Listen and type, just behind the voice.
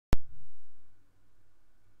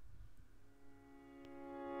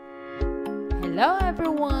Hello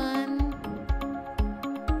everyone!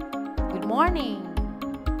 Good morning!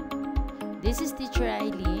 This is Teacher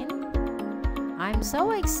Eileen. I'm so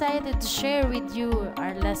excited to share with you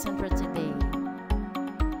our lesson for today.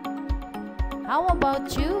 How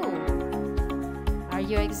about you? Are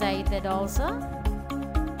you excited also?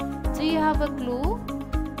 Do you have a clue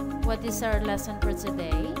what is our lesson for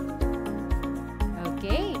today?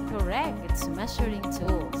 Okay, correct. It's measuring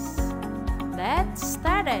tools. Let's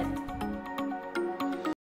start it.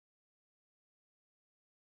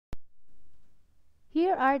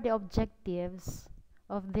 Here are the objectives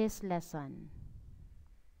of this lesson.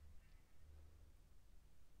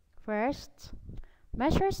 First,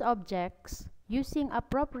 measures objects using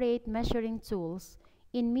appropriate measuring tools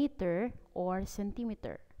in meter or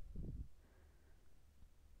centimeter.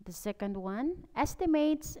 The second one,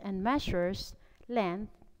 estimates and measures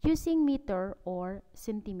length using meter or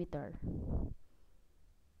centimeter.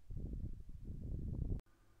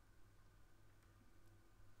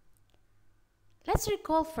 Let's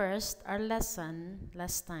recall first our lesson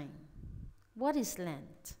last time. What is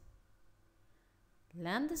length?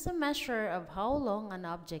 Length is a measure of how long an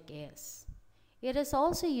object is. It is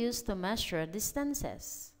also used to measure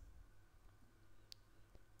distances.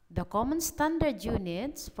 The common standard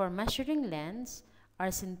units for measuring lengths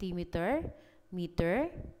are centimeter, meter,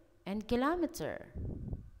 and kilometer.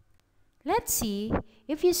 Let's see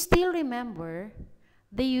if you still remember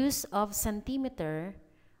the use of centimeter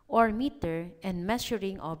or meter in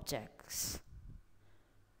measuring objects.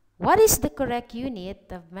 What is the correct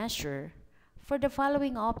unit of measure for the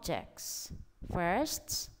following objects?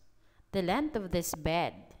 First, the length of this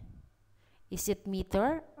bed. Is it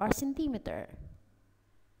meter or centimeter?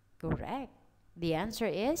 Correct. The answer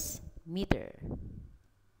is meter.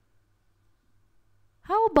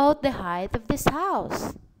 How about the height of this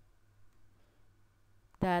house?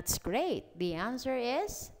 That's great. The answer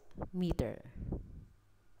is meter.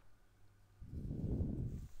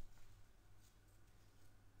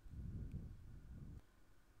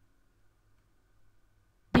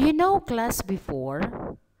 Do you know, class,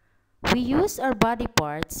 before, we use our body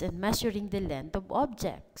parts in measuring the length of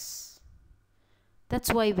objects.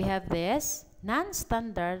 That's why we have this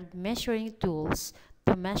non-standard measuring tools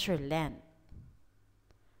to measure length.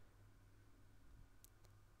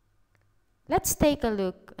 Let's take a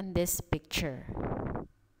look on this picture.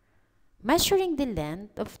 Measuring the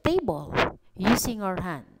length of table using our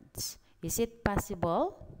hands. Is it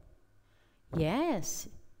possible? Yes,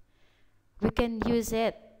 we can use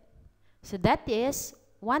it. So that is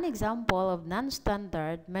one example of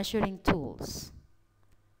non-standard measuring tools.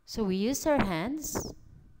 So we use our hands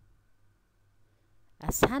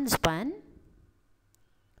as handspan,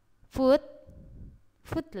 foot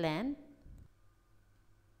length,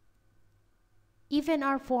 even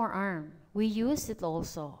our forearm, we use it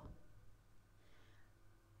also.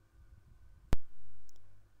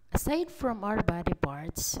 Aside from our body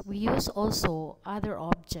parts, we use also other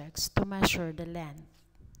objects to measure the length,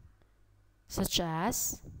 such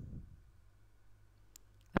as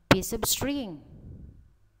a piece of string,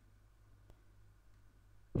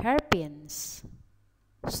 hairpins,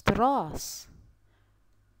 straws,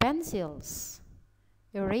 pencils,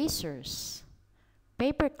 erasers,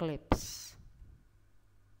 paper clips.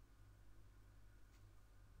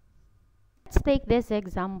 Let's take this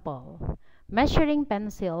example. Measuring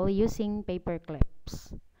pencil using paper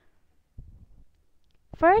clips.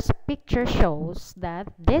 First picture shows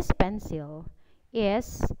that this pencil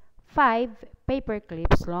is 5 paper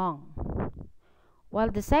clips long,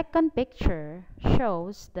 while the second picture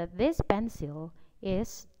shows that this pencil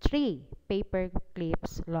is 3 paper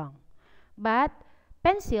clips long, but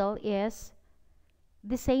pencil is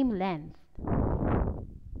the same length.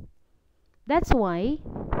 That's why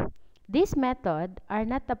this method are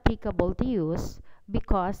not applicable to use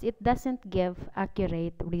because it doesn't give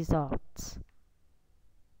accurate results.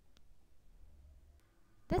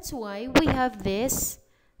 That's why we have this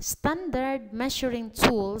standard measuring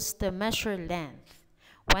tools to measure length.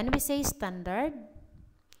 When we say standard,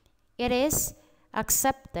 it is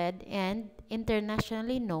accepted and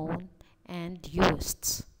internationally known and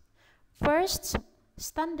used. First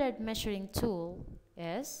standard measuring tool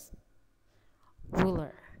is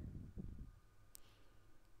ruler.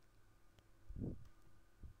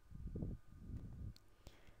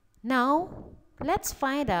 Now, let's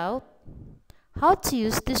find out how to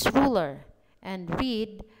use this ruler and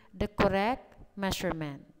read the correct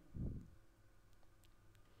measurement.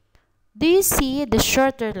 Do you see the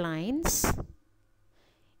shorter lines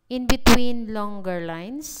in between longer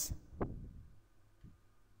lines?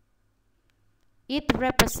 It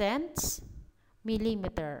represents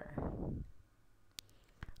millimeter.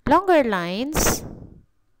 Longer lines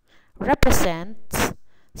represent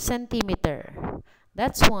centimeter.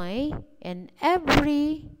 That's why in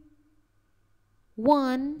every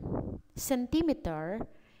 1 centimeter,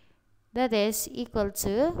 that is equal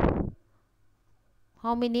to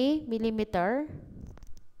how many millimeter?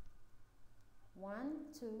 1,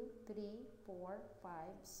 2, 3, 4, 5,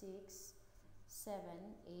 6, 7,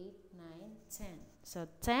 8, 9, 10. So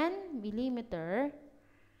 10 millimeter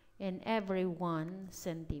in every 1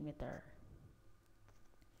 centimeter.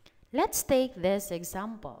 Let's take this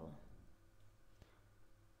example.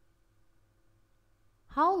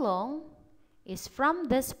 How long is from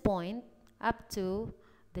this point up to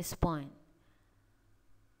this point?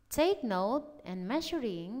 Take note in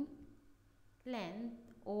measuring length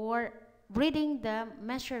or reading the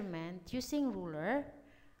measurement using ruler,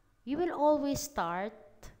 you will always start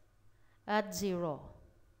at 0.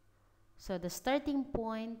 So the starting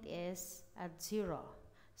point is at 0.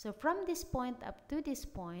 So from this point up to this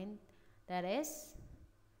point, that is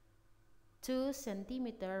 2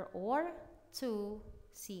 centimeter or 2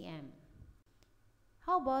 cm.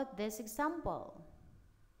 How about this example?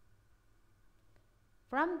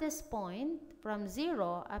 From this point, from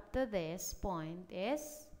 0 up to this point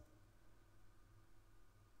is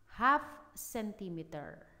half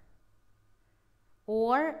centimeter.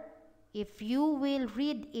 Or if you will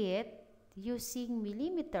read it using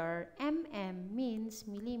millimeter, mm means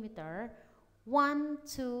millimeter, 1,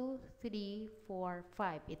 2, 3, 4,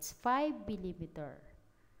 5. It's 5 millimeter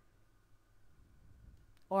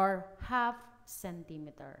or half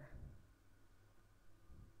centimeter.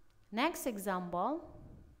 Next example.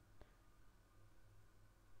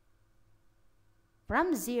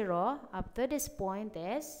 From 0 up to this point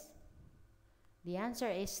is, the answer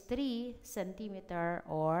is 3 centimeter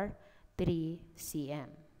or 3 cm.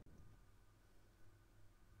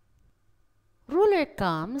 Ruler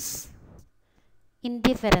comes in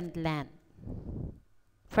different length.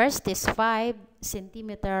 First is 5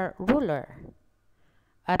 centimeter ruler.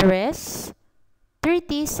 Other is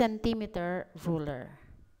 30 centimeter ruler.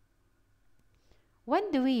 When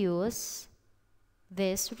do we use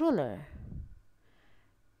this ruler?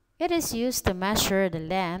 It is used to measure the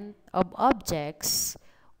length of objects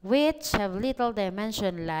which have little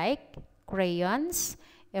dimension like crayons,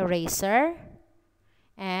 eraser,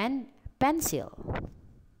 and pencil.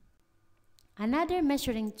 Another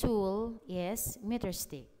measuring tool is meter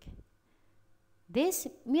stick. This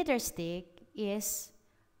meter stick is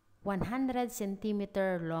 100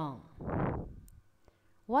 centimeter long.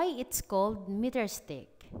 Why it's called meter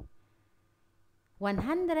stick?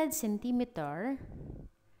 100 centimeter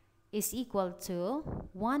is equal to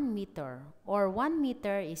 1 meter, or 1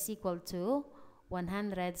 meter is equal to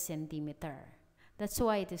 100 centimeter. That's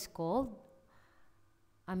why it is called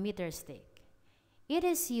a meter stick. It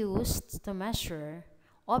is used to measure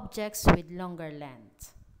objects with longer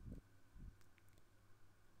length.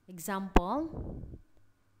 Example,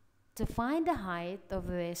 to find the height of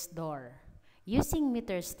this door using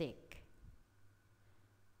meter stick.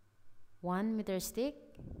 1 meter stick,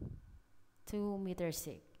 2 meter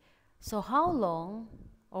stick. So how long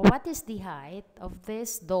or what is the height of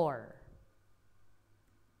this door?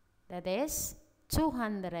 That is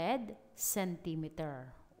 200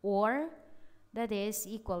 centimeter, or that is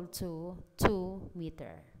equal to 2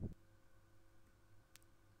 meter.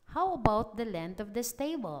 How about the length of this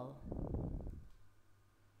table?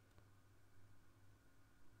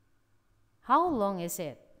 How long is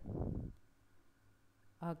it?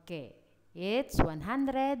 Okay, it's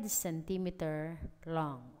 100 centimeter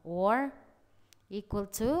long, or equal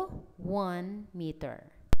to 1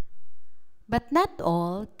 meter. But not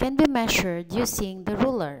all can be measured using the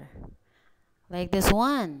ruler, like this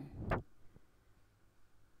one.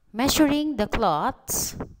 Measuring the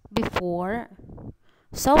cloths before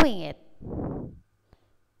sewing it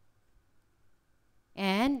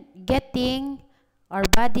and getting our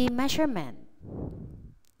body measurement.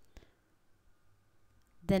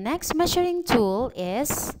 The next measuring tool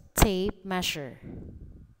is tape measure.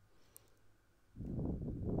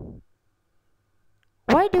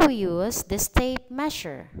 Why do we use this tape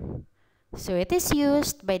measure? So it is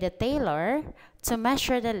used by the tailor to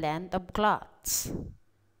measure the length of cloths.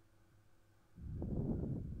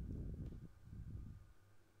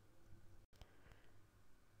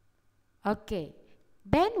 Okay,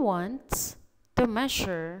 Ben wants to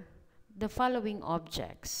measure the following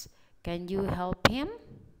objects. Can you help him?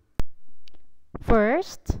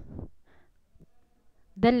 First,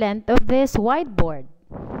 the length of this whiteboard.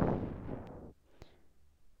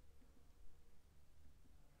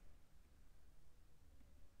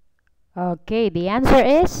 Okay, the answer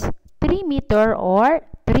is 3 meter or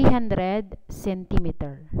 300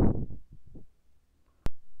 centimeter.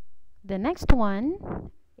 The next one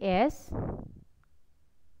is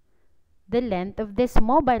the length of this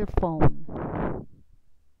mobile phone.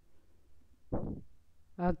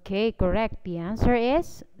 Okay, correct. The answer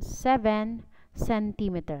is 7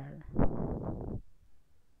 centimeter.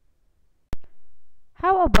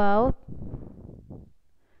 How about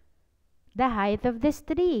the height of this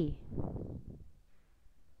tree?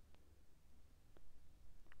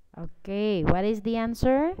 Okay, what is the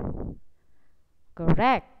answer?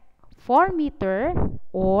 Correct. 4 meter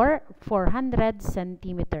or 400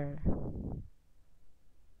 centimeter.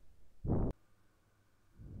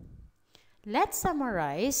 Let's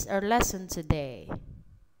summarize our lesson today.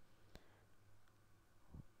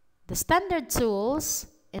 The standard tools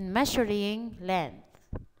in measuring length.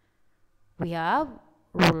 We have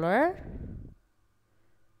ruler,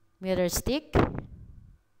 meter stick,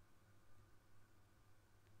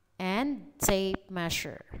 and tape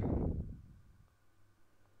measure.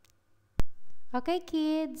 Okay,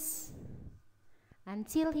 kids.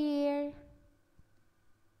 Until here.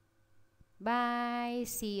 Bye.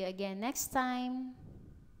 See you again next time.